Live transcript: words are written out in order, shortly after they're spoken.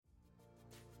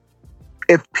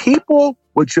If people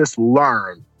would just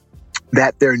learn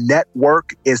that their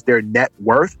network is their net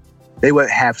worth, they would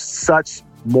have such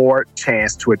more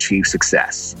chance to achieve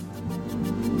success.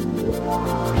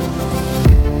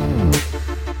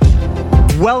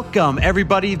 Welcome,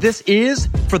 everybody. This is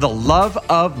For the Love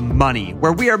of Money,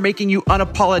 where we are making you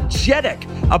unapologetic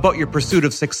about your pursuit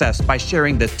of success by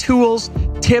sharing the tools,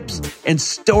 tips, and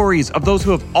stories of those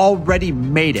who have already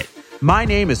made it. My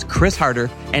name is Chris Harder,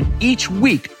 and each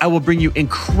week I will bring you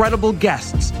incredible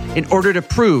guests in order to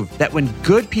prove that when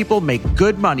good people make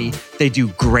good money, they do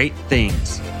great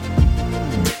things.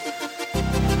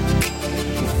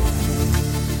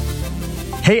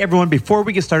 Hey everyone, before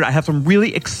we get started, I have some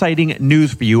really exciting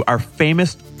news for you. Our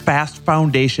famous Fast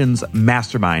Foundations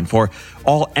Mastermind for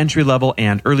all entry-level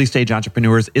and early-stage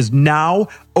entrepreneurs is now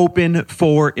open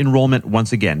for enrollment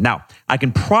once again. Now, I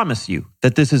can promise you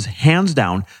that this is hands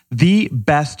down the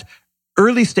best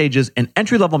early stages and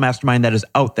entry-level mastermind that is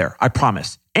out there, I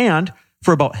promise. And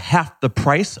for about half the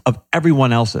price of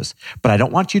everyone else's. But I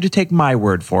don't want you to take my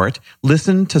word for it.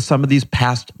 Listen to some of these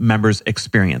past members'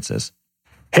 experiences.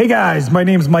 Hey guys, my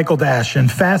name's Michael Dash, and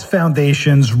Fast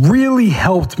Foundations really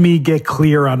helped me get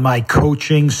clear on my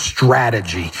coaching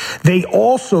strategy. They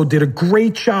also did a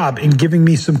great job in giving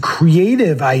me some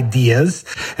creative ideas,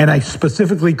 and I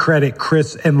specifically credit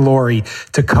Chris and Lori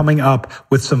to coming up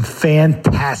with some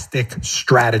fantastic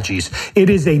strategies. It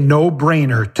is a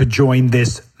no-brainer to join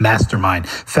this mastermind.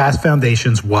 Fast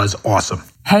Foundations was awesome.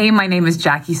 Hey, my name is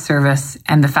Jackie Service,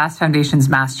 and the Fast Foundations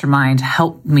Mastermind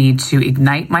helped me to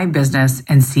ignite my business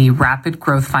and see rapid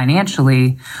growth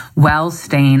financially while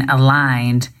staying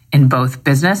aligned in both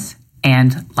business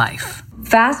and life.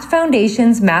 Fast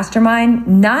Foundations Mastermind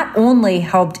not only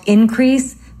helped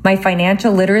increase my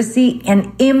financial literacy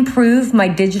and improve my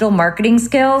digital marketing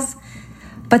skills,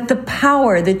 but the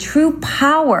power, the true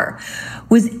power,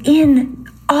 was in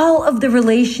all of the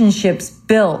relationships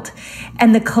built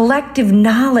and the collective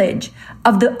knowledge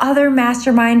of the other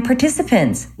mastermind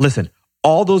participants. Listen,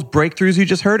 all those breakthroughs you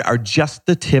just heard are just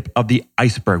the tip of the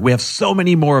iceberg. We have so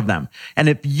many more of them. And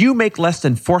if you make less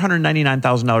than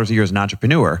 $499,000 a year as an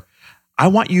entrepreneur, I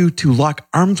want you to lock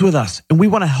arms with us, and we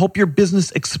want to help your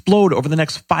business explode over the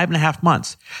next 5.5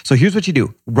 months. So here's what you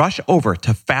do. Rush over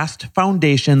to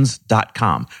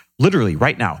fastfoundations.com. Literally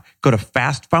right now, go to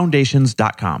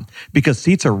fastfoundations.com because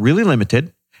seats are really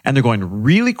limited and they're going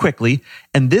really quickly.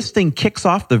 And this thing kicks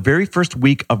off the very first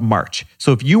week of March.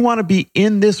 So if you want to be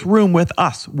in this room with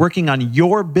us, working on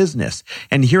your business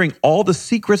and hearing all the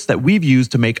secrets that we've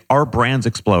used to make our brands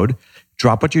explode,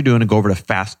 drop what you're doing and go over to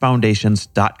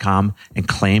fastfoundations.com and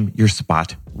claim your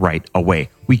spot right away.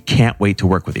 We can't wait to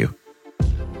work with you.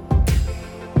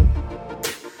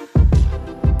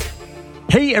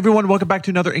 Hey everyone, welcome back to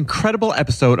another incredible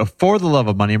episode of For the Love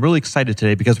of Money. I'm really excited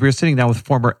today because we're sitting down with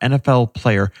former NFL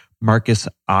player Marques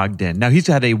Ogden. Now he's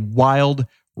had a wild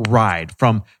ride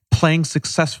from playing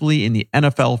successfully in the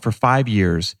NFL for 5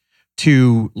 years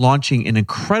to launching an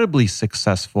incredibly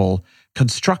successful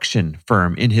construction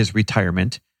firm in his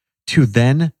retirement to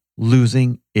then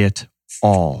losing it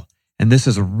all. And this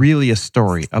is really a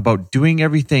story about doing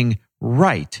everything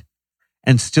right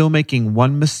and still making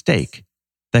one mistake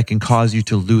that can cause you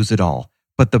to lose it all.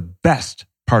 But the best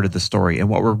part of the story, and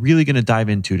what we're really going to dive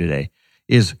into today,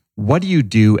 is what do you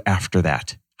do after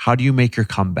that? How do you make your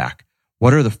comeback?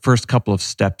 What are the first couple of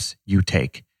steps you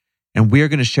take? And we are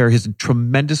going to share his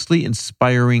tremendously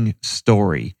inspiring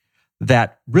story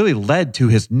that really led to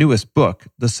his newest book,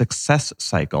 The Success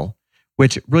Cycle,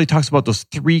 which really talks about those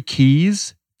 3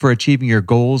 keys for achieving your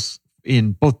goals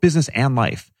in both business and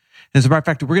life. As a matter of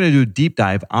fact, we're going to do a deep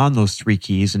dive on those 3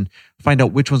 keys and find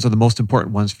out which ones are the most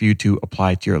important ones for you to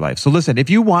apply to your life. So listen, if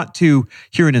you want to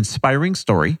hear an inspiring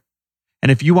story, and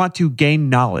if you want to gain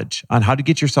knowledge on how to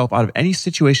get yourself out of any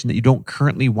situation that you don't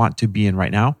currently want to be in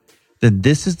right now, then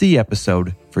this is the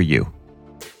episode for you.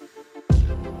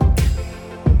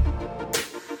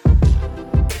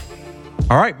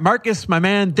 All right, Marques, my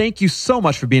man, thank you so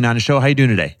much for being on the show. How are you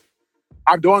doing today?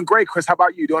 I'm doing great, Chris. How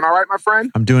about you? Doing all right, my friend?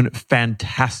 I'm doing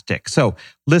fantastic. So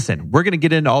listen, we're going to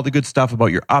get into all the good stuff about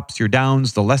your ups, your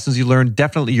downs, the lessons you learned,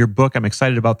 definitely your book. I'm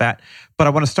excited about that. But I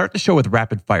want to start the show with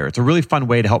rapid fire. It's a really fun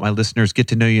way to help my listeners get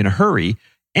to know you in a hurry.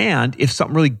 And if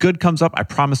something really good comes up, I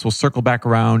promise we'll circle back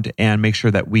around and make sure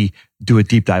that we do a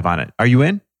deep dive on it. Are you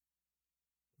in?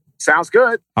 Sounds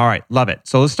good. All right, love it.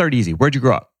 So let's start easy. Where'd you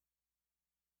grow up?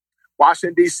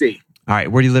 Washington, D.C. All right,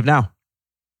 where do you live now?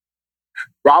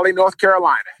 Raleigh, North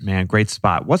Carolina. Man, great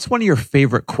spot. What's one of your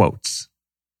favorite quotes?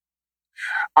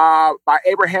 By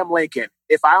Abraham Lincoln.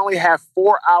 If I only have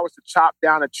 4 hours to chop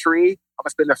down a tree, I'm going to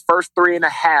spend the first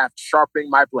 3.5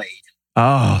 sharpening my blade.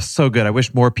 Oh, so good. I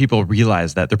wish more people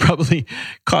realize that. They're probably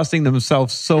costing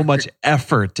themselves so much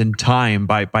effort and time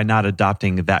by not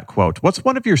adopting that quote. What's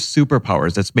one of your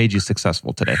superpowers that's made you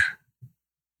successful today?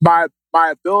 My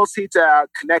ability to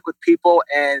connect with people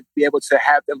and be able to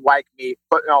have them like me,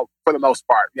 but for the most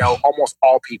part, almost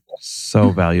all people. So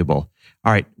valuable.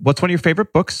 All right. What's one of your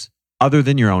favorite books, other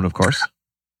than your own, of course?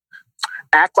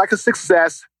 Act Like a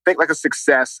Success, Think Like a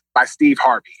Success by Steve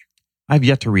Harvey. I've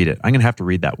yet to read it. I'm going to have to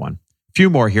read that one. Few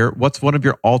more here. What's one of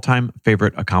your all-time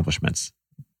favorite accomplishments?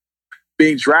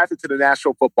 Being drafted to the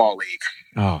National Football League.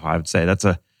 Oh, I would say that's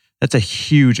a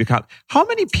huge account. How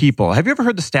many people, have you ever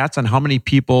heard the stats on how many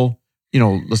people,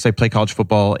 let's say play college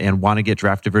football and want to get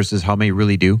drafted versus how many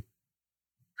really do?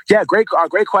 Yeah, great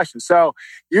question. So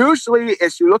usually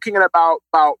you're looking at about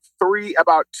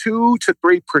 2 to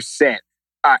 3%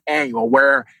 annual,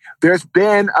 where there's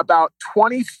been about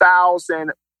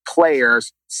 20,000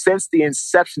 players since the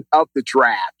inception of the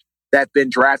draft that have been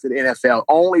drafted in the NFL.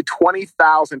 Only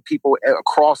 20,000 people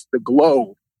across the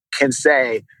globe can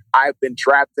say, I've been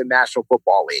drafted in the National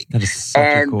Football League. That is such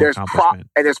a cool accomplishment.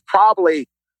 There's probably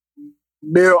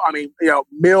millions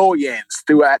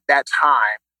throughout that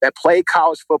time that play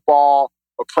college football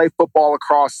or play football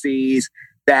across seas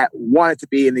that wanted to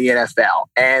be in the NFL.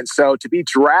 And so to be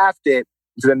drafted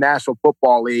to the National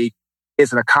Football League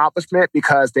is an accomplishment,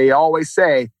 because they always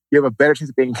say you have a better chance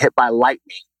of being hit by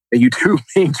lightning than you do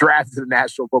being drafted to the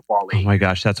National Football League. Oh my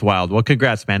gosh, that's wild. Well,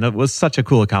 congrats, man. That was such a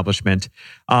cool accomplishment.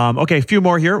 Okay, a few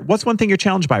more here. What's one thing you're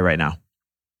challenged by right now?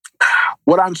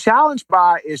 What I'm challenged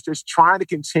by is just trying to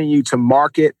continue to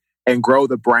market and grow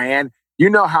the brand. You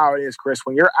know how it is, Chris.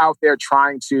 When you're out there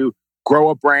trying to grow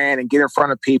a brand and get in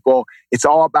front of people, it's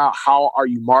all about how are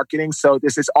you marketing. So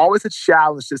this is always a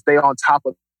challenge to stay on top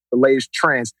of the latest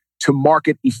trends, to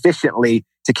market efficiently,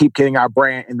 to keep getting our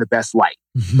brand in the best light.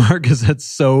 Marques, that's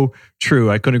so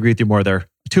true. I couldn't agree with you more there.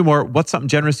 Two more. What's something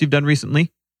generous you've done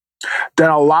recently?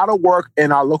 Done a lot of work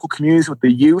in our local communities with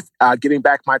the youth, giving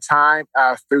back my time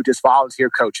through just volunteer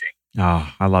coaching.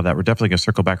 Oh, I love that. We're definitely going to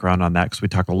circle back around on that, because we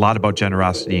talked a lot about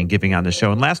generosity and giving on the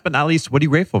show. And last but not least, what are you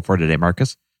grateful for today,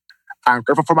 Marques? I'm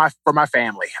grateful for my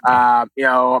family.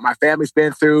 My family's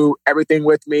been through everything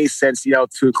with me since, to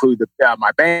include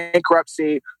my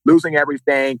bankruptcy, losing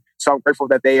everything. So I'm grateful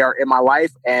that they are in my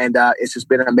life, and it's just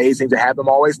been amazing to have them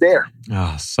always there.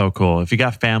 Oh, so cool. If you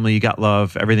got family, you got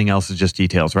love, everything else is just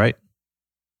details, right?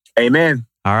 Amen.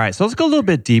 All right. So let's go a little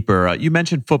bit deeper. You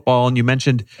mentioned football, and you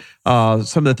mentioned some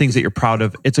of the things that you're proud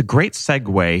of. It's a great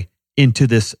segue into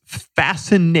this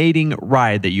fascinating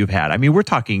ride that you've had. I mean, we're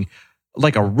talking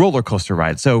like a roller coaster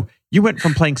ride. So you went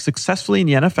from playing successfully in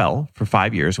the NFL for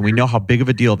 5 years, and we know how big of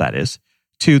a deal that is,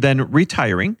 to then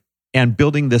retiring and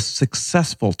building this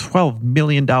successful $12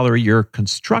 million a year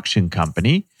construction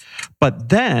company, but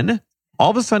then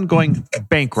all of a sudden going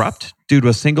bankrupt due to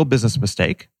a single business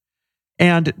mistake.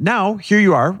 And now here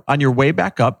you are on your way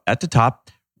back up at the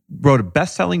top, wrote a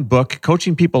best-selling book,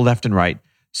 coaching people left and right.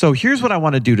 So here's what I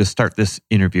want to do to start this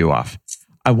interview off.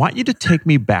 I want you to take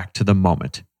me back to the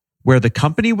moment where the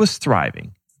company was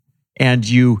thriving and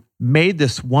you made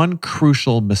this one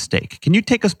crucial mistake. Can you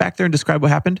take us back there and describe what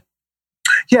happened?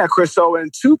 Yeah, Chris. So in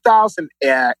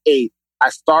 2008, I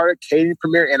started Canadian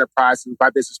Premier Enterprises with my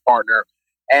business partner,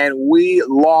 and we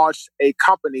launched a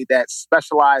company that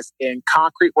specialized in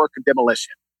concrete work and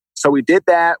demolition. So we did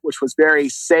that, which was very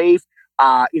safe,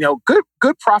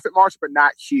 good profit margin, but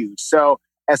not huge. So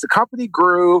as the company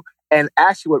grew, and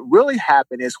actually what really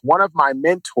happened is one of my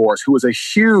mentors, who was a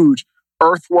huge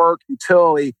earthwork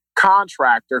utility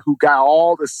contractor who got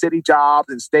all the city jobs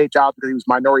and state jobs because he was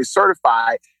minority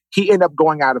certified, he ended up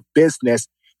going out of business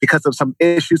because of some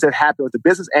issues that happened with the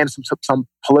business and some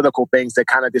political things that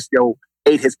kind of just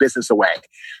ate his business away.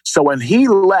 So when he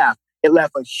left, it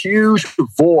left a huge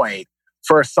void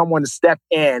for someone to step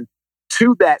in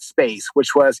to that space,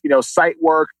 which was site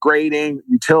work, grading,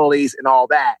 utilities, and all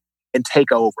that, and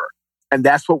take over. And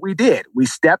that's what we did. We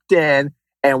stepped in,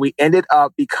 and we ended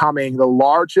up becoming the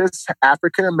largest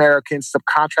African-American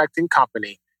subcontracting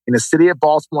company in the city of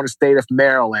Baltimore and the state of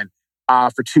Maryland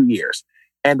for 2 years.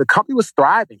 And the company was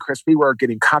thriving, Chris. We were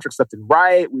getting contracts left and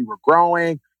right. We were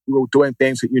growing. We were doing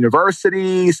things with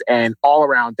universities and all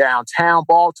around downtown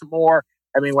Baltimore.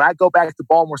 I mean, when I go back to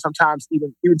Baltimore, sometimes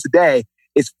even today,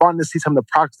 it's fun to see some of the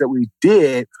projects that we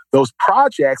did. Those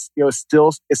projects,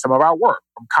 still is some of our work,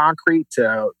 from concrete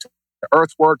to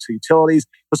earthwork to utilities.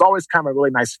 It was always kind of a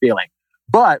really nice feeling.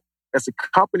 But as the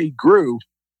company grew,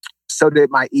 so did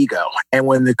my ego. And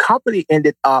when the company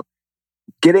ended up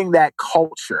getting that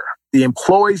culture, the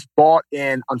employees bought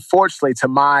in, unfortunately, to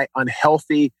my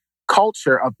unhealthy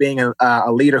culture of being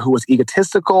a leader who was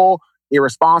egotistical,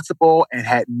 irresponsible and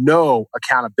had no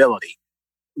accountability.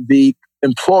 The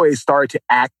employees started to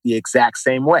act the exact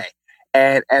same way.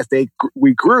 And as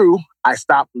we grew, I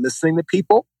stopped listening to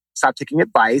people, stopped taking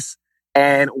advice,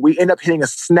 and we ended up hitting a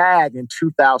snag in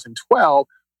 2012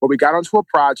 where we got onto a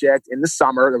project in the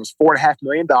summer that was $4.5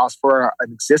 million for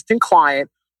an existing client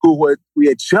who we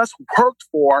had just worked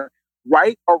for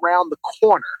right around the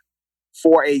corner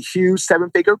for a huge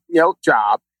 7-figure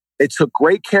job. They took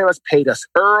great care of us, paid us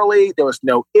early. There was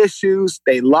no issues.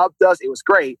 They loved us. It was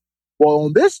great. Well,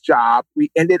 on this job, we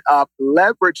ended up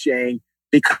leveraging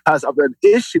because of an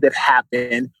issue that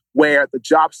happened where the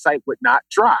job site would not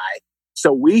dry.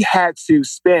 So we had to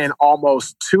spend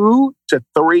almost $2 to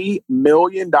 $3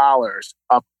 million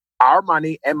of our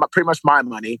money and pretty much my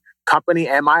money, company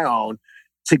and my own,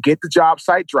 to get the job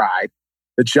site dried.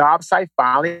 The job site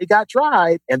finally got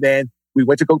dried, and then we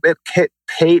went to go get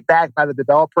paid back by the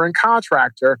developer and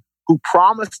contractor who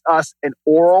promised us an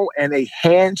oral and a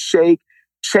handshake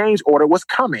change order was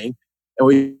coming. And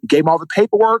we gave them all the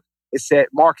paperwork. It said,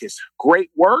 Marques, great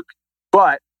work,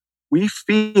 but we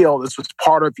feel this was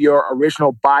part of your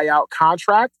original buyout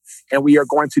contract, and we are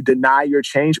going to deny your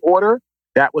change order.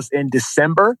 That was in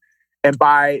December. And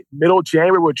by middle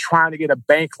January, we're trying to get a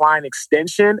bank line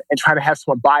extension and trying to have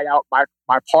someone buy out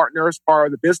my partner's part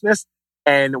of the business.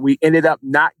 And we ended up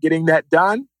not getting that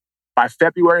done. By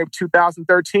February of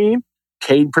 2013,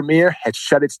 Caden Premier had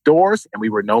shut its doors and we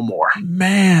were no more.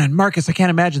 Man, Marques, I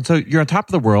can't imagine. So you're on top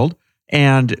of the world,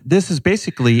 and this is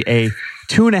basically a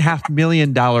 $2.5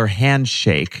 million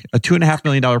handshake, a $2.5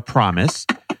 million promise.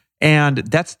 And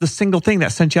that's the single thing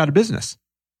that sent you out of business.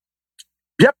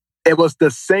 Yep. It was the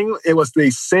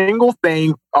single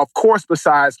thing, of course,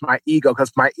 besides my ego,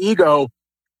 because my ego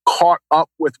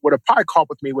would have probably caught up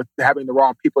with me with having the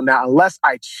wrong people now, unless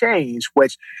I changed,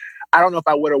 which I don't know if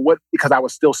I would because I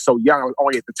was still so young. I was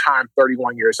only at the time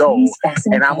 31 years old.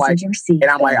 And I'm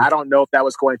like, I don't know if that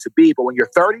was going to be. But when you're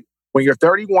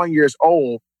 31 years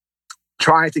old,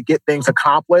 trying to get things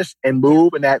accomplished and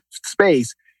move in that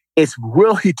space, it's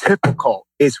really difficult.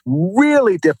 It's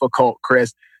really difficult,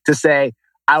 Chris, to say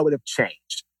I would have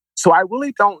changed. So I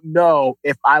really don't know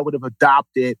if I would have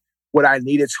adopted what I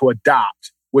needed to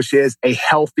adopt, which is a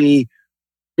healthy,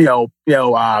 I don't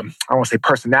want to say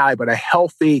personality, but a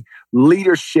healthy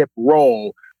leadership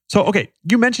role. So, okay,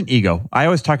 you mentioned ego. I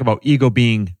always talk about ego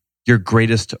being your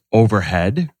greatest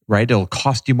overhead, right? It'll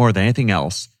cost you more than anything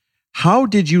else. How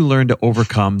did you learn to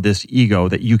overcome this ego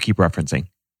that you keep referencing?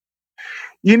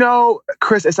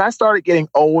 Chris, as I started getting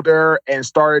older and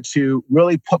started to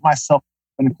really put myself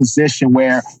in a position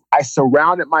where I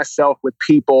surrounded myself with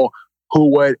people who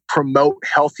would promote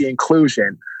healthy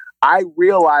inclusion, I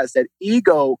realized that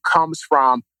ego comes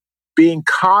from being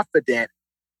confident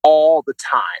all the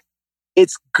time.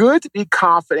 It's good to be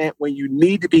confident when you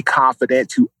need to be confident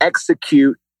to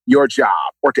execute your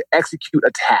job or to execute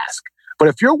a task. But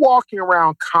if you're walking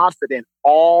around confident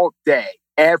all day,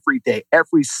 every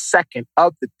second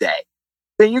of the day,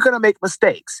 then you're going to make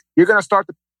mistakes. You're going to start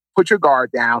to put your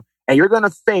guard down and you're going to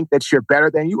think that you're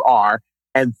better than you are.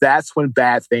 And that's when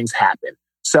bad things happen.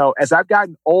 So as I've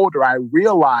gotten older, I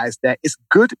realized that it's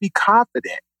good to be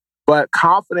confident, but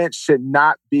confidence should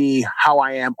not be how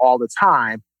I am all the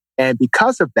time. And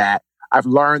because of that, I've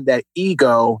learned that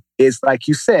ego is, like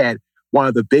you said, one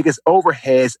of the biggest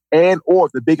overheads or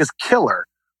the biggest killer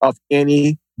of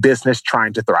any business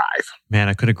trying to thrive. Man,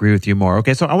 I couldn't agree with you more.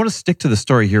 Okay, so I want to stick to the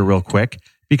story here real quick,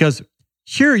 because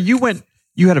here you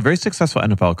had a very successful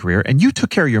NFL career and you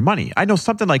took care of your money. I know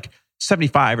something like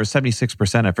 75 or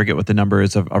 76%, I forget what the number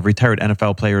is, of retired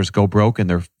NFL players go broke in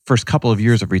their first couple of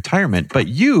years of retirement. But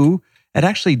you had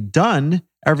actually done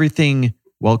everything,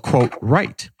 well, quote,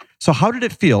 right. So how did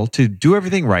it feel to do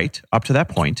everything right up to that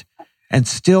point and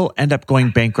still end up going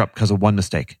bankrupt because of one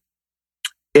mistake?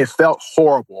 It felt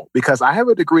horrible because I have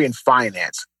a degree in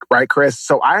finance, right, Chris?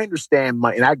 So I understand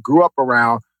money, and I grew up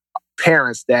around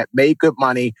parents that made good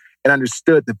money and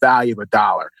understood the value of a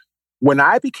dollar. When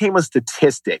I became a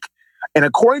statistic, and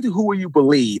according to who you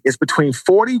believe, it's between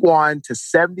 41 to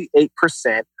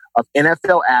 78% of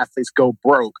NFL athletes go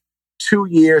broke 2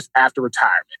 years after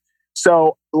retirement.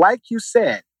 So like you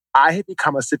said, I had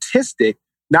become a statistic,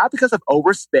 not because of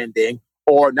overspending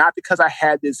or not because I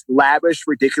had this lavish,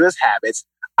 ridiculous habits.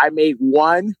 I made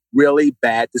one really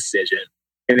bad decision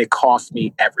and it cost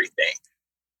me everything.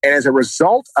 And as a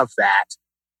result of that,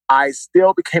 I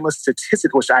still became a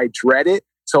statistic, which I dreaded.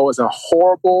 So it was a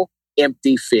horrible,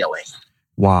 empty feeling.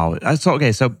 Wow. So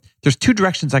there's two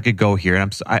directions I could go here.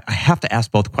 And I have to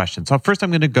ask both questions. So first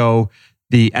I'm going to go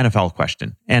the NFL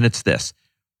question. And it's this.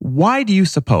 Why do you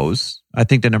suppose, I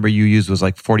think the number you used was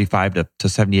like 45 to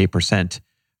 78%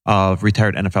 of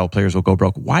retired NFL players will go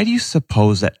broke. Why do you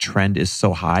suppose that trend is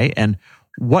so high? And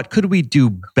what could we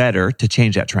do better to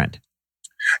change that trend?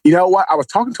 You know what? I was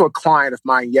talking to a client of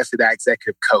mine yesterday,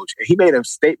 executive coach, and he made a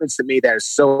statement to me that is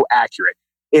so accurate,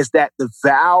 is that the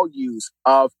values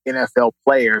of NFL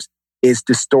players is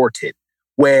distorted,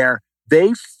 where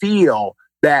they feel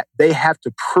that they have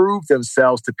to prove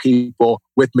themselves to people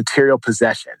with material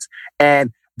possessions. And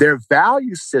their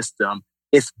value system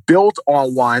is built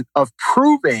on one of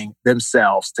proving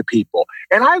themselves to people.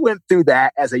 And I went through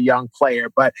that as a young player,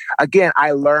 but again,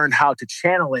 I learned how to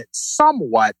channel it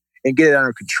somewhat and get it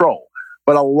under control.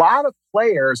 But a lot of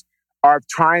players are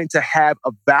trying to have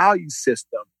a value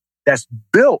system that's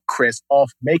built, Chris,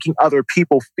 off making other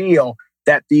people feel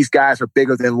that these guys are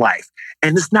bigger than life.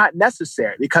 And it's not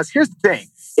necessary, because here's the thing.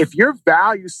 If your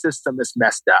value system is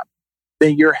messed up,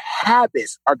 then your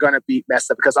habits are going to be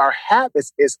messed up, because our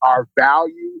habits is our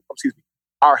value.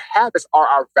 Our habits are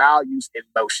our values in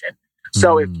motion.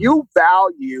 So if you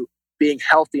value being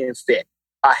healthy and fit,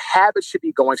 a habit should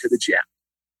be going to the gym.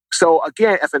 So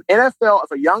again, if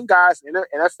a young guy's in the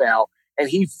NFL and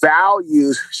he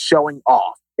values showing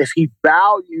off, if he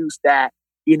values that,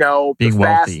 being the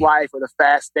fast wealthy life or the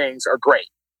fast things are great,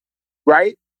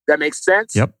 right? That makes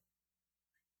sense? Yep.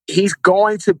 He's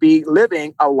going to be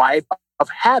living a life of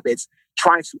habits,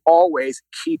 trying to always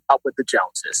keep up with the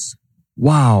Joneses.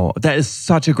 Wow, that is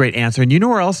such a great answer. And you know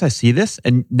where else I see this?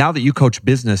 And now that you coach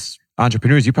business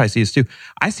entrepreneurs, you probably see this too.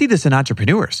 I see this in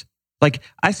entrepreneurs. Like,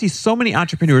 I see so many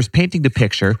entrepreneurs painting the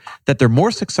picture that they're more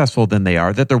successful than they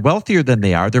are, that they're wealthier than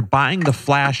they are. They're buying the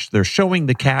flash, they're showing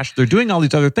the cash, they're doing all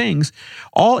these other things,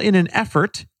 all in an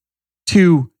effort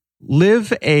to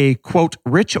live a, quote,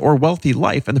 rich or wealthy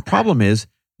life. And the problem is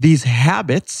these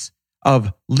habits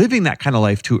of living that kind of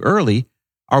life too early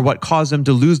are what cause them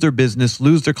to lose their business,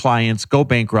 lose their clients, go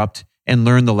bankrupt, and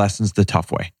learn the lessons the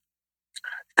tough way.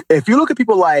 If you look at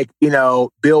people like,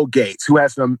 Bill Gates, who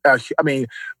has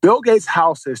Bill Gates'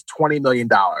 house is $20 million,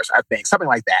 I think, something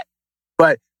like that.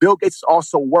 But Bill Gates is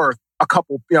also worth a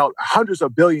couple, hundreds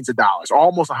of billions of dollars, or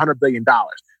almost $100 billion.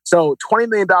 So $20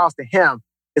 million to him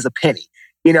is a penny.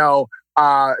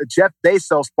 Jeff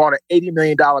Bezos bought an $80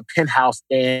 million penthouse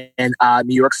in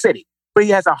New York City, but he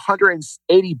has a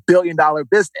 $180 billion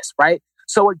business, right?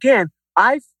 So again,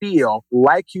 I feel,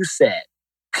 like you said,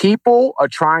 people are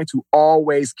trying to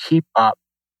always keep up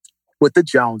with the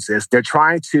Joneses. They're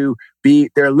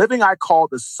they're living, I call,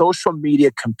 the social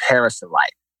media comparison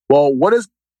life. Well, what is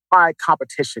my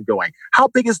competition doing? How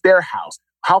big is their house?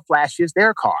 How flashy is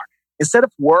their car? Instead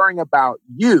of worrying about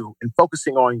you and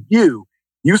focusing on you,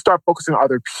 you start focusing on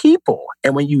other people.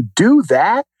 And when you do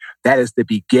that, that is the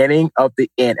beginning of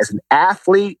the end. As an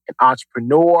athlete, an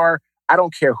entrepreneur, I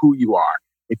don't care who you are.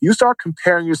 If you start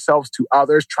comparing yourselves to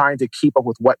others, trying to keep up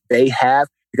with what they have,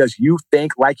 because you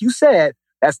think, like you said,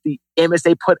 that's the image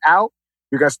they put out,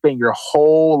 you're going to spend your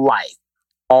whole life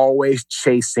always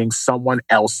chasing someone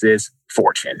else's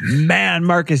fortune. Man,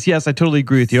 Marques, yes, I totally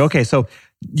agree with you. Okay, so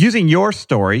using your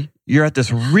story, you're at this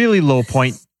really low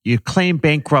point. You claim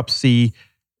bankruptcy.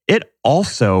 It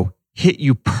also hit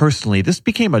you personally. This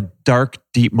became a dark,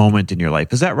 deep moment in your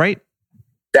life. Is that right?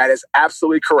 That is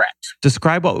absolutely correct.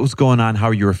 Describe what was going on,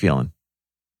 how you were feeling.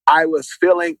 I was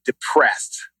feeling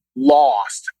depressed,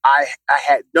 lost. I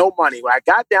had no money. When I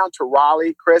got down to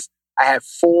Raleigh, Chris, I had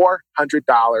 $400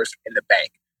 in the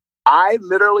bank. I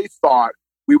literally thought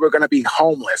we were going to be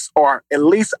homeless, or at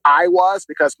least I was,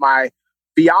 because my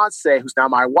fiance, who's now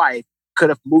my wife, could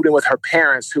have moved in with her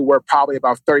parents, who were probably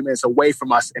about 30 minutes away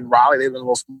from us in Raleigh. They live in a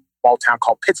little small town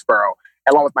called Pittsburgh,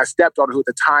 along with my stepdaughter, who at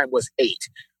the time was 8.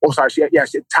 Oh, sorry. At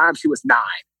the time she was 9.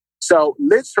 So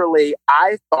literally,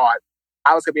 I thought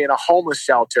I was going to be in a homeless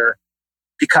shelter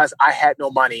because I had no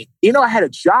money. I had a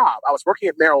job. I was working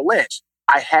at Merrill Lynch.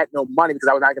 I had no money because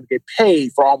I was not going to get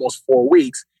paid for almost 4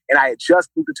 weeks. And I had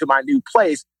just moved into my new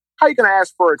place. How are you going to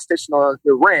ask for an extension on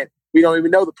the rent? We don't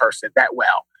even know the person that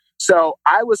well. So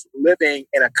I was living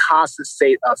in a constant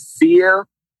state of fear,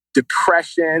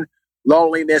 depression,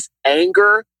 loneliness,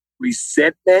 anger,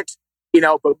 resentment,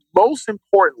 but most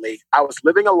importantly, I was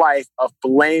living a life of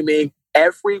blaming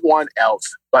everyone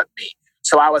else but me.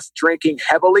 So I was drinking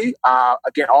heavily.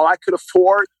 Again, all I could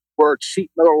afford were cheap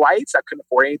Miller Lights. I couldn't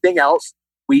afford anything else.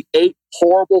 We ate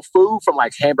horrible food, from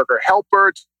like Hamburger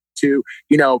Helper to,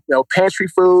 pantry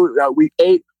food. We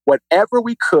ate whatever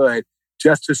we could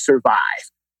just to survive.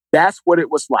 That's what it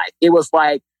was like. It was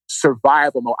like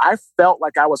survival mode. I felt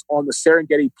like I was on the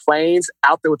Serengeti plains,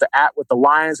 out there with the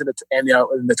lions and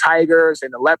the tigers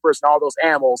and the leopards and all those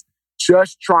animals,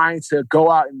 just trying to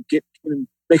go out and get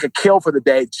make a kill for the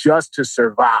day just to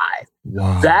survive.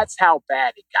 Wow. That's how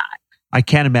bad it got. I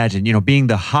can't imagine, being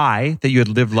the high that you had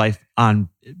lived life on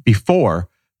before,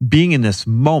 being in this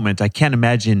moment, I can't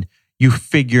imagine you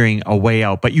figuring a way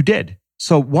out, but you did.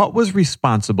 So what was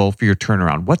responsible for your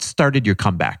turnaround? What started your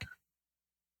comeback?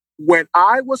 When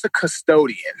I was a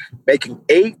custodian making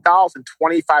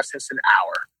 $8.25 an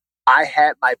hour, I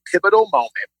had my pivotal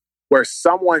moment where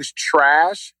someone's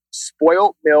trash,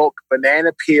 spoiled milk,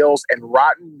 banana peels, and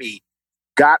rotten meat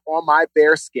got on my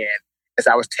bare skin as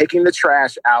I was taking the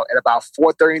trash out at about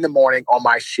 4:30 in the morning on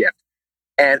my shift.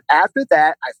 And after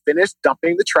that, I finished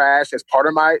dumping the trash as part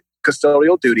of my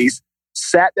custodial duties,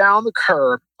 sat down on the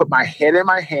curb, put my head in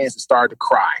my hands, and started to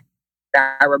cry. And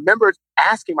I remembered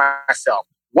asking myself,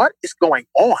 what is going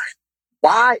on?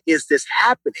 Why is this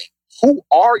happening? Who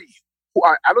are you?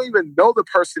 I don't even know the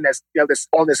person that's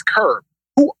on this curb.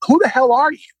 Who the hell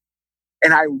are you?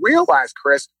 And I realized,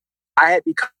 Chris, I had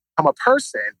become a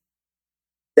person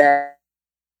that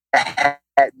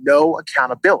had no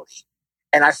accountability.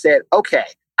 And I said, okay,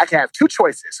 I can have two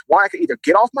choices. One, I can either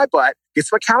get off my butt, get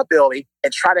some accountability,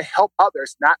 and try to help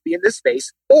others not be in this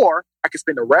space, or I can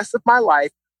spend the rest of my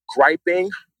life griping,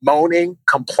 moaning,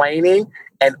 complaining,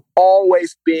 and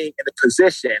always being in a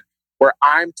position where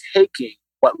I'm taking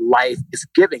what life is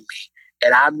giving me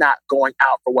and I'm not going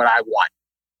out for what I want.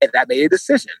 And I made a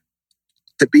decision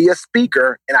to be a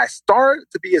speaker. And I started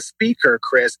to be a speaker,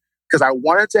 Chris, because I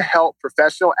wanted to help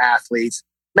professional athletes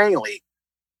mainly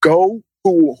go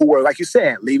who were, like you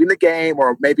said, leaving the game,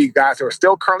 or maybe guys who are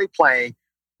still currently playing,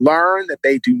 learn that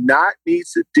they do not need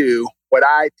to do what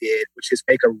I did, which is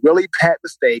make a really bad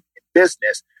mistake in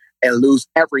business and lose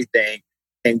everything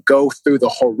and go through the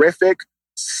horrific,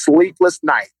 sleepless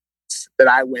nights that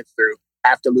I went through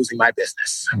after losing my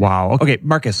business. Wow. Okay,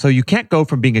 Marques, so you can't go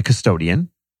from being a custodian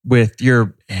with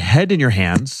your head in your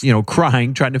hands,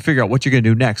 crying, trying to figure out what you're going to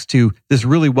do next, to this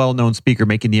really well-known speaker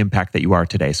making the impact that you are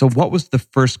today. So what was the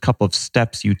first couple of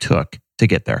steps you took to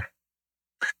get there?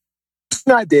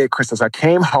 What I did, Chris, is I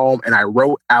came home and I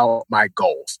wrote out my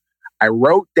goals. I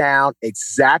wrote down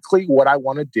exactly what I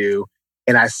want to do,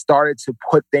 and I started to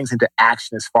put things into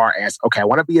action as far as, okay, I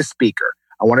want to be a speaker.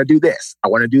 I want to do this. I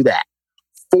want to do that.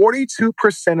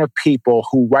 42% of people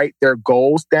who write their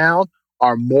goals down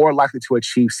are more likely to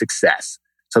achieve success.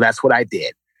 So that's what I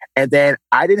did. And then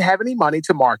I didn't have any money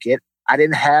to market. I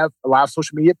didn't have a lot of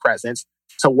social media presence.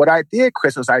 So what I did,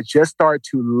 Chris, was I just started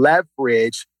to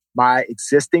leverage my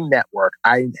existing network.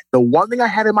 The one thing I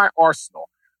had in my arsenal,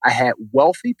 I had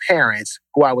wealthy parents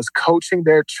who I was coaching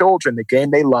their children the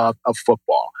game they love of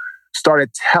football.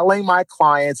 Started telling my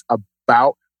clients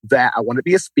about that I want to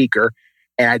be a speaker.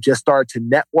 And I just started to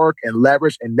network and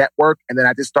leverage and network. And then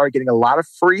I just started getting a lot of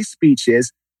free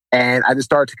speeches. And I just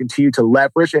started to continue to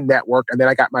leverage and network. And then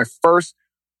I got my first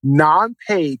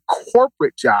non-paid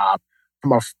corporate job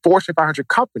from a Fortune 500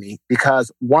 company,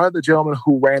 because one of the gentlemen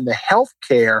who ran the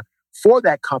healthcare for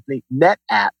that company,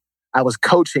 NetApp, I was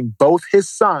coaching both his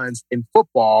sons in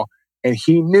football. And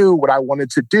he knew what I wanted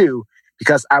to do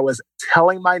because I was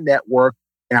telling my network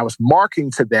and I was marketing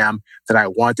to them that I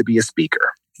wanted to be a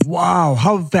speaker. Wow,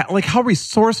 how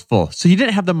resourceful. So you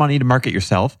didn't have the money to market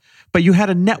yourself, but you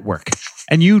had a network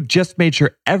and you just made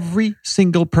sure every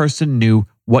single person knew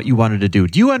what you wanted to do.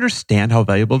 Do you understand how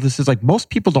valuable this is? Like, most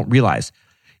people don't realize,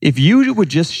 if you would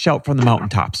just shout from the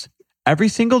mountaintops every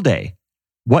single day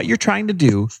what you're trying to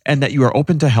do and that you are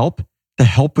open to help, the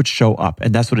help would show up.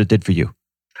 And that's what it did for you.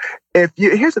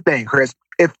 Here's the thing, Chris,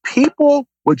 if people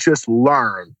would just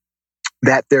learn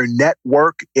that their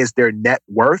network is their net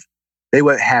worth, they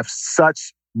would have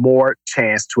such more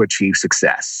chance to achieve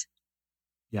success.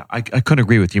 Yeah, I couldn't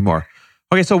agree with you more.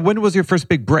 Okay, so when was your first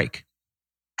big break?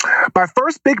 My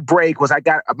first big break was I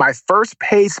got my first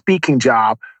paid speaking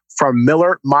job from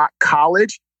Miller Mock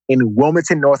College in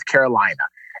Wilmington, North Carolina.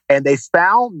 And they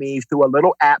found me through a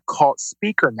little app called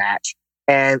Speaker Match.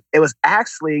 And it was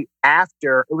actually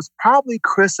probably,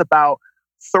 Chris, about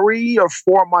 3 or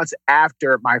 4 months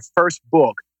after my first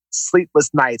book, Sleepless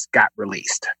Nights, got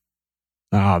released.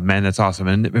 Oh, man, that's awesome.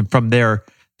 And from there,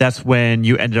 that's when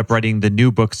you ended up writing the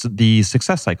new books, The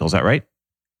Success Cycle. Is that right?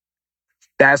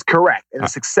 That's correct. And the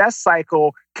Success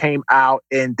Cycle came out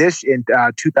in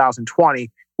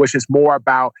 2020, which is more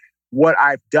about what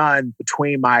I've done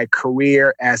between my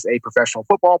career as a professional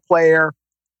football player,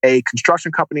 a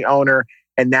construction company owner,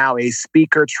 and now a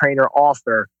speaker, trainer,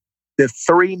 author. The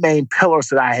 3 main pillars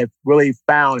that I have really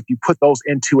found, if you put those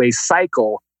into a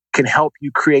cycle, can help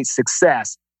you create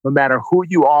success, no matter who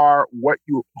you are, what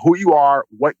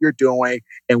you're doing,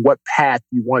 and what path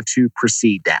you want to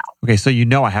proceed down. Okay, so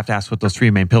I have to ask what those 3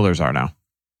 main pillars are now.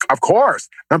 Of course.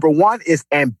 Number one is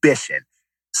ambition,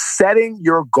 setting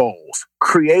your goals,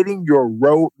 creating your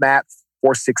roadmap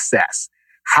for success.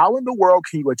 How in the world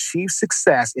can you achieve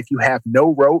success if you have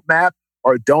no roadmap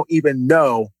or don't even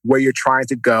know where you're trying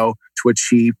to go to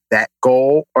achieve that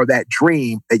goal or that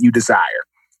dream that you desire?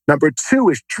 Number two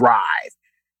is drive,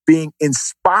 being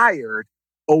inspired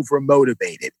over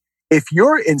motivated. If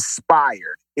you're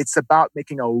inspired, it's about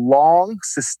making a long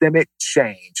systemic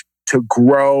change to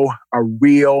grow a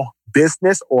real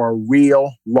business or a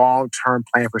real long-term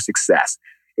plan for success.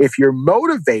 If you're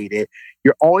motivated,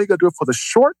 you're only going to do it for the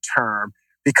short term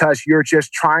because you're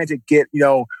just trying to get,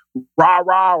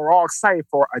 rah-rah or all excited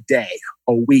for a day,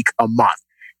 a week, a month.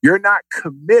 You're not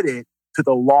committed to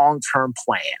the long-term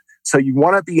plan. So you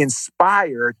want to be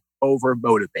inspired over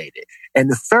motivated. And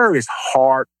the third is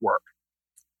hard work.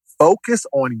 Focus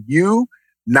on you,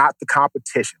 not the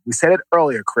competition. We said it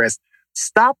earlier, Chris.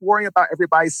 Stop worrying about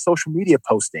everybody's social media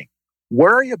posting.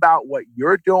 Worry about what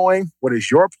you're doing, what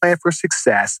is your plan for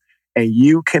success, and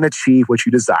you can achieve what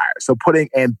you desire. So putting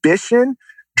ambition,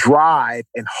 drive,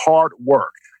 and hard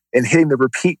work and hitting the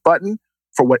repeat button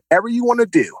for whatever you want to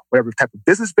do, whatever type of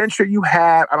business venture you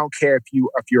have. I don't care if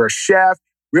you're a chef,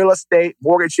 real estate,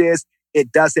 mortgages,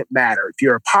 it doesn't matter. If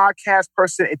you're a podcast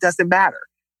person, it doesn't matter.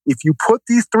 If you put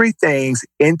these three things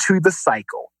into the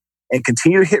cycle and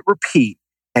continue to hit repeat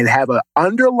and have an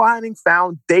underlying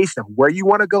foundation of where you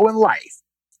want to go in life,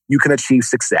 you can achieve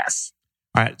success.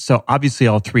 All right. So obviously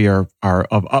all three are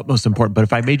of utmost importance, but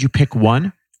if I made you pick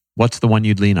one, what's the one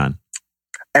you'd lean on?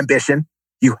 Ambition.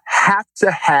 You have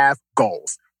to have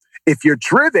goals. If you're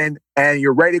driven and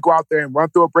you're ready to go out there and run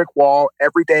through a brick wall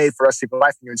every day for the rest of your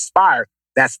life and you're inspired,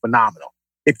 that's phenomenal.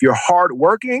 If you're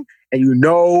hardworking and you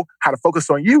know how to focus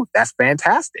on you, that's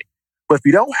fantastic. But if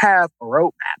you don't have a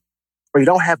roadmap or you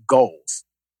don't have goals,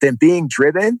 then being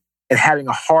driven and having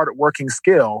a hardworking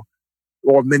skill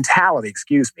or mentality,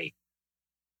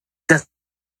 doesn't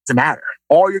matter.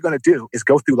 All you're going to do is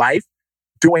go through life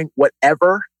doing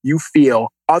whatever you feel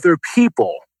other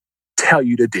people tell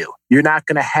you to do. You're not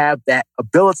going to have that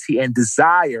ability and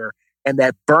desire and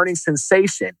that burning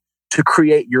sensation to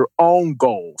create your own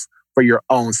goals for your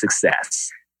own success.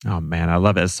 Oh man, I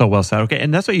love it. It's so well said. Okay.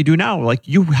 And that's what you do now. Like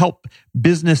you help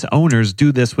business owners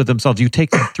do this with themselves. You take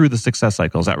them through the success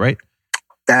cycle. Is that right?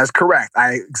 That is correct.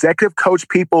 I executive coach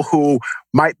people who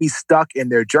might be stuck in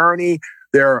their journey.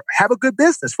 They have a good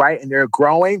business, right? And they're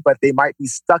growing, but they might be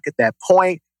stuck at that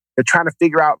point. They're trying to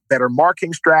figure out better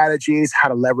marketing strategies, how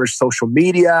to leverage social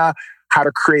media, how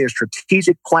to create a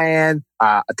strategic plan,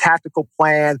 a tactical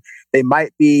plan. They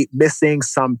might be missing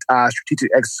some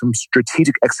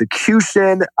strategic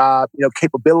execution,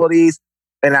 capabilities.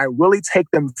 And I really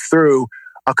take them through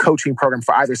a coaching program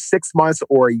for either 6 months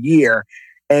or a year.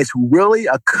 And it's really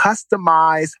a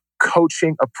customized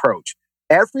coaching approach.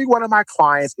 Every one of my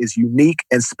clients is unique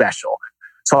and special.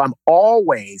 So I'm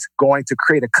always going to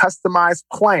create a customized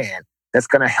plan that's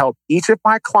going to help each of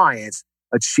my clients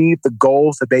achieve the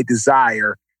goals that they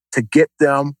desire to get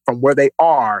them from where they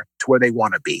are to where they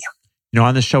want to be.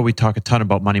 On this show, we talk a ton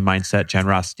about money mindset,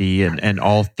 generosity, and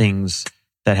all things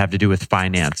that have to do with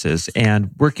finances.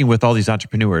 And working with all these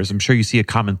entrepreneurs, I'm sure you see a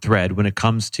common thread when it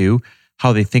comes to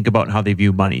how they think about and how they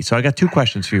view money. So I got 2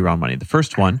 questions for you around money. The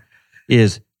first one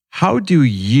is, how do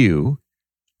you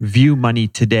view money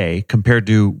today compared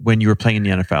to when you were playing in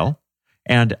the NFL?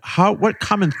 And what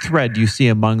common thread do you see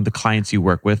among the clients you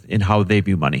work with in how they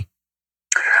view money?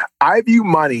 I view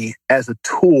money as a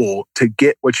tool to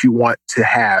get what you want to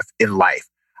have in life.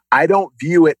 I don't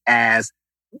view it as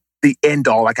the end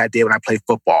all like I did when I played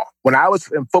football. When I was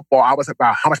in football, I was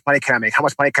about how much money can I make? How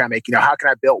much money can I make? How can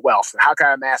I build wealth? How can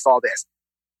I amass all this?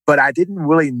 But I didn't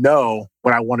really know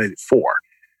what I wanted it for.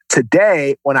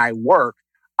 Today, when I work,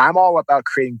 I'm all about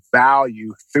creating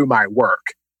value through my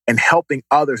work and helping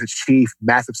others achieve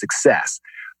massive success.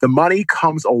 The money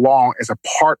comes along as a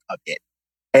part of it.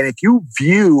 And if you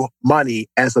view money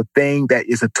as a thing that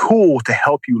is a tool to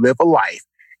help you live a life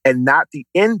and not the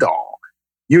end all,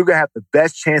 you're going to have the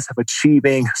best chance of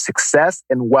achieving success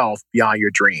and wealth beyond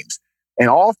your dreams. And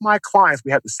all of my clients,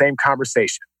 we have the same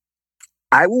conversation.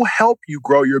 I will help you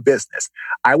grow your business.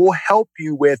 I will help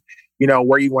you with,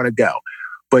 where you want to go.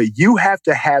 But you have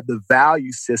to have the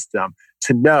value system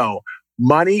to know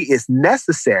money is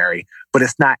necessary, but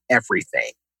it's not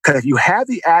everything. Because if you have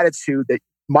the attitude that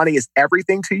money is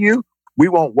everything to you, we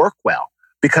won't work well.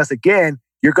 Because again,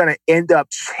 you're going to end up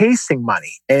chasing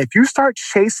money. And if you start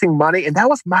chasing money, and that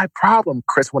was my problem,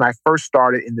 Chris, when I first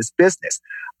started in this business,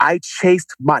 I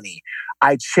chased money.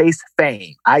 I chased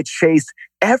fame. I chased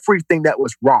everything that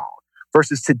was wrong.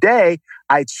 Versus today,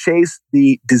 I chase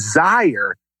the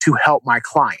desire to help my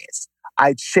clients.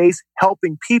 I chase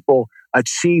helping people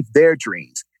achieve their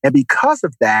dreams. And because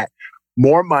of that,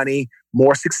 more money,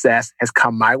 more success has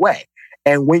come my way.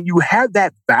 And when you have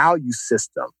that value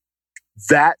system,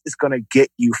 that is going to get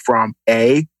you from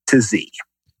A to Z.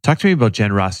 Talk to me about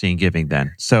generosity and giving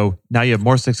then. So now you have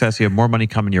more success, you have more money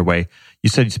coming your way. You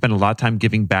said you spend a lot of time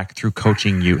giving back through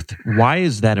coaching youth. Why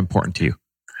is that important to you?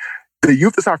 The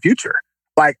youth is our future.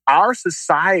 Like, our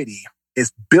society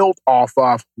is built off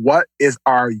of what is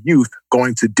our youth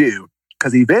going to do?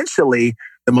 Because eventually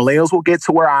the millennials will get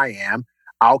to where I am.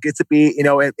 I'll get to be, in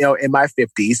my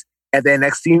 50s. And then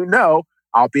next thing you know,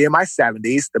 I'll be in my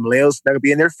 70s. The millennials are going to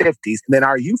be in their 50s. And then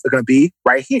our youth are going to be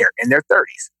right here in their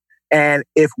 30s. And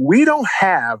if we don't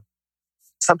have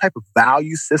some type of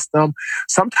value system,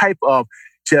 some type of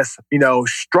just,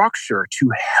 structure to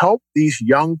help these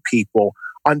young people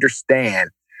understand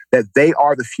that they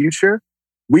are the future,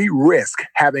 we risk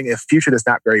having a future that's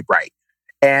not very bright.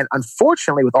 And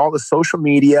unfortunately, with all the social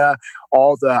media,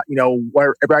 all the,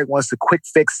 where everybody wants the quick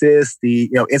fixes, the,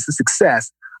 instant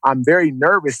success, I'm very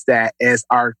nervous that as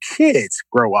our kids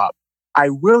grow up, I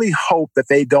really hope that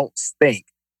they don't think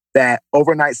that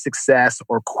overnight success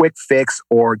or quick fix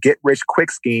or get rich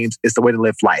quick schemes is the way to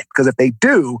live life. Because if they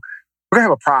do, we're going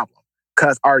to have a problem,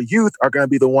 because our youth are going to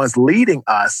be the ones leading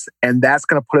us. And that's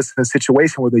going to put us in a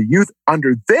situation where the youth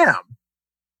under them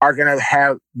are going to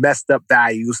have messed up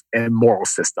values and moral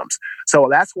systems. So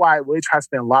that's why I really try to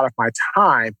spend a lot of my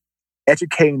time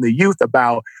educating the youth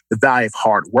about the value of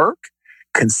hard work,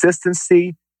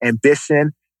 consistency,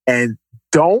 ambition, and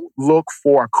don't look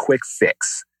for a quick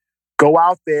fix. Go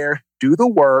out there, do the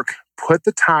work, put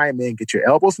the time in, get your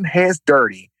elbows and hands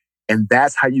dirty, and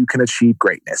that's how you can achieve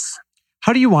greatness.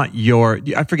 How do you want do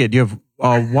you have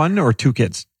one or two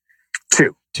kids?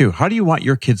 Two. How do you want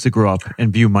your kids to grow up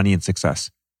and view money and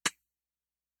success?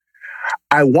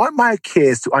 I want my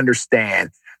kids to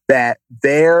understand that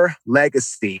their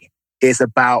legacy is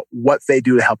about what they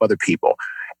do to help other people.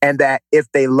 And that if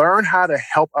they learn how to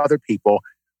help other people,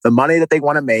 the money that they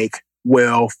want to make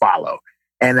will follow.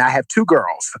 And I have two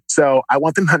girls. So I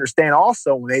want them to understand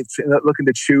also, when they're looking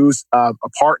to choose a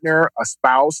partner, a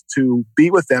spouse to be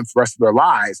with them for the rest of their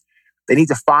lives, they need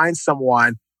to find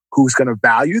someone who's going to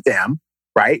value them,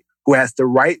 right? Who has the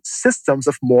right systems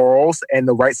of morals and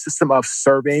the right system of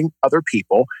serving other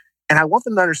people. And I want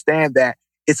them to understand that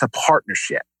it's a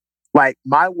partnership. Like,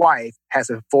 my wife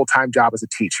has a full-time job as a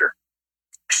teacher.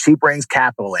 She brings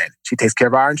capital in. She takes care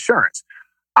of our insurance.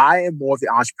 I am more of the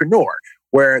entrepreneur,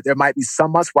 where there might be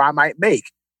some months where I might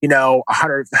make, $100,000,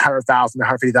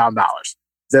 $150,000.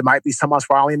 There might be some months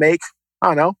where I only make,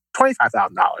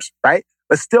 $25,000, right?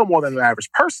 But still more than the average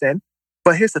person.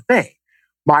 But here's the thing.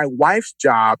 My wife's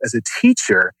job as a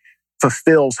teacher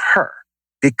fulfills her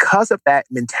because of that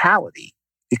mentality,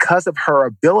 because of her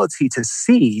ability to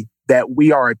see that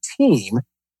we are a team.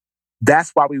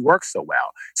 That's why we work so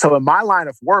well. So in my line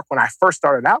of work, when I first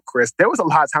started out, Chris, there was a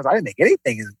lot of times I didn't make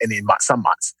anything in some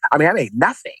months. I made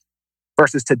nothing.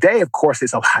 Versus today, of course,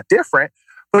 it's a lot different,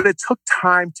 but it took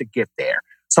time to get there.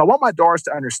 So I want my daughters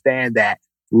to understand that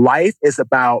life is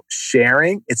about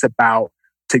sharing. It's about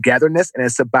togetherness, and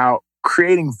it's about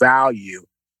creating value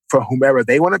for whomever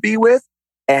they want to be with,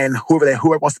 and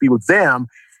whoever wants to be with them,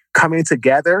 coming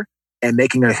together and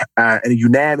making a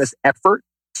unanimous effort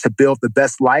to build the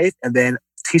best life, and then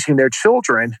teaching their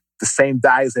children the same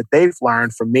values that they've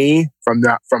learned from me, from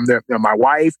my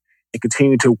wife, and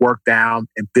continue to work down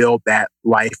and build that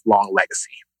lifelong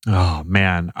legacy. Oh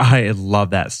man, I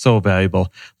love that. So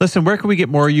valuable. Listen, where can we get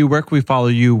more of you? Where can we follow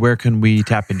you? Where can we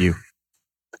tap into you?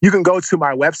 You can go to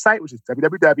my website, which is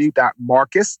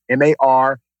www.marques,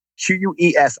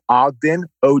 MARQUES, Ogden,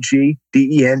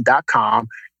 OGDEN.com.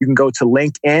 You can go to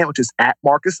LinkedIn, which is at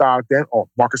Marques Ogden, or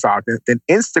Marques Ogden. Then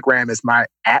Instagram is my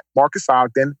at Marques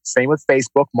Ogden. Same with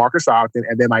Facebook, Marques Ogden.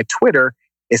 And then my Twitter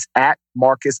is at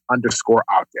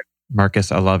Marques_Ogden.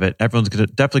 Marques, I love it. Everyone's going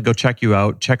to definitely go check you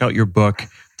out. Check out your book,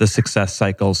 The Success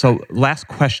Cycle. So last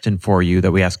question for you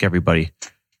that we ask everybody,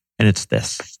 and it's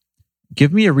this.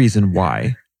 Give me a reason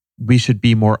why we should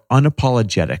be more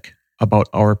unapologetic about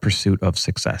our pursuit of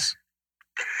success.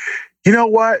 You know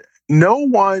what? No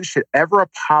one should ever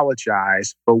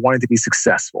apologize for wanting to be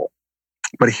successful.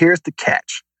 But here's the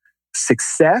catch.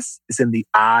 Success is in the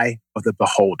eye of the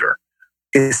beholder.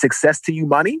 Is success to you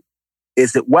money?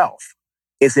 Is it wealth?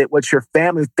 Is it what your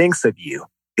family thinks of you?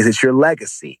 Is it your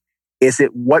legacy? Is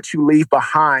it what you leave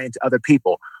behind to other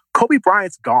people? Kobe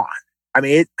Bryant's gone.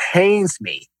 It pains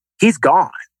me. He's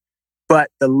gone. But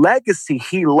the legacy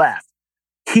he left,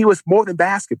 he was more than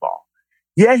basketball.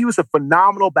 Yeah, he was a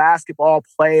phenomenal basketball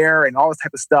player and all this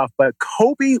type of stuff, but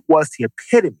Kobe was the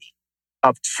epitome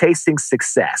of chasing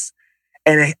success.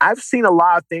 And I've seen a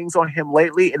lot of things on him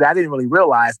lately, and I didn't really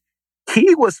realize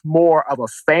he was more of a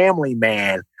family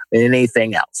man than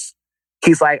anything else.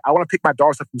 He's like, I want to pick my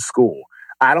daughters up from school.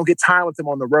 I don't get time with them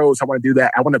on the road, so I want to do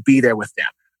that. I want to be there with them.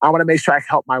 I want to make sure I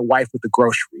help my wife with the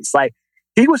groceries. Like,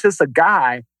 he was just a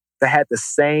guy that had the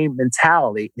same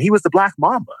mentality, and he was the Black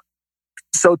Mamba.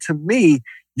 So to me,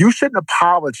 you shouldn't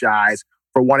apologize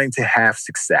for wanting to have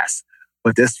success.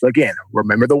 But this, again,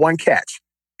 remember the one catch.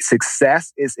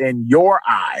 Success is in your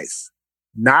eyes,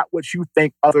 not what you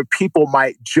think other people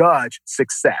might judge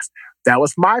success. That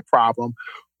was my problem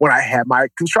when I had my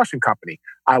construction company.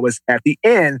 I was at the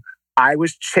end, I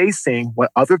was chasing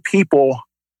what other people,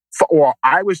 or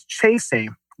I was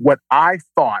chasing what I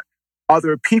thought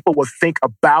other people would think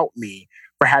about me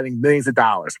for having millions of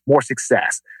dollars, more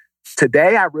success.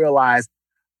 Today, I realize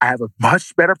I have a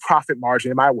much better profit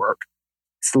margin in my work.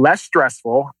 It's less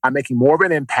stressful. I'm making more of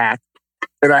an impact,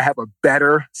 and I have a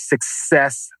better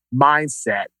success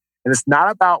mindset. And it's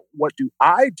not about what do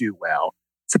I do well.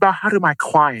 It's about how do my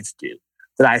clients do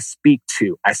that I speak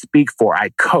to, I speak for, I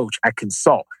coach, I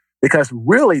consult. Because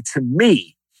really, to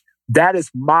me, that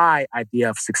is my idea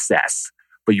of success.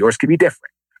 But yours could be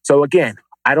different. So again,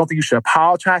 I don't think you should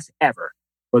apologize ever,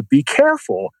 but be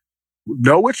careful.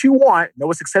 Know what you want, know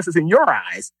what success is in your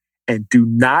eyes, and do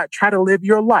not try to live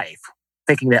your life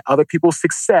thinking that other people's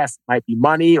success might be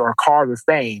money or cars or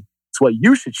fame. It's what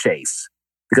you should chase,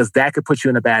 because that could put you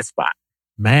in a bad spot.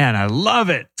 Man, I love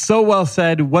it. So well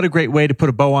said. What a great way to put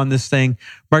a bow on this thing.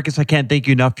 Marques, I can't thank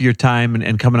you enough for your time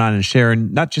and coming on and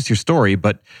sharing not just your story,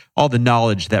 but all the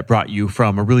knowledge that brought you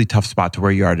from a really tough spot to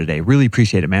where you are today. Really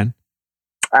appreciate it, man.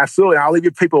 Absolutely. I'll leave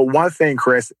you people with one thing,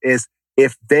 Chris, is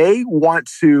if they want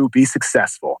to be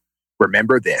successful,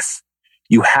 remember this.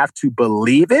 You have to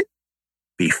believe it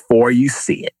before you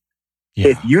see it. Yeah.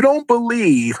 If you don't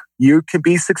believe you can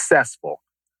be successful,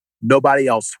 nobody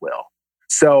else will.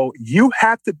 So you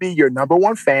have to be your number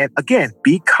one fan. Again,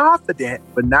 be confident,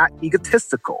 but not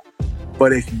egotistical.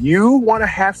 But if you want to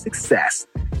have success,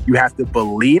 you have to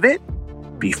believe it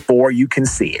before you can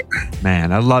see it.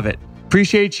 Man, I love it.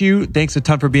 Appreciate you. Thanks a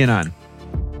ton for being on.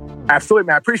 Absolutely,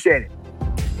 man. I appreciate it.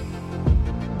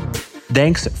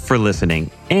 Thanks for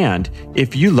listening. And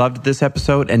if you loved this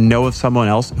episode and know of someone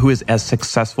else who is as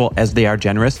successful as they are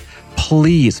generous,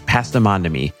 please pass them on to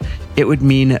me. It would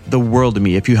mean the world to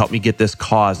me if you help me get this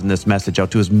cause and this message out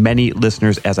to as many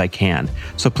listeners as I can.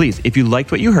 So please, if you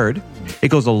liked what you heard, it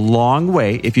goes a long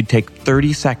way if you take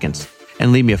 30 seconds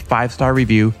and leave me a 5-star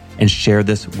review and share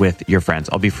this with your friends.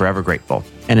 I'll be forever grateful.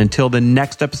 And until the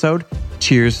next episode,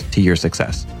 cheers to your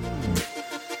success.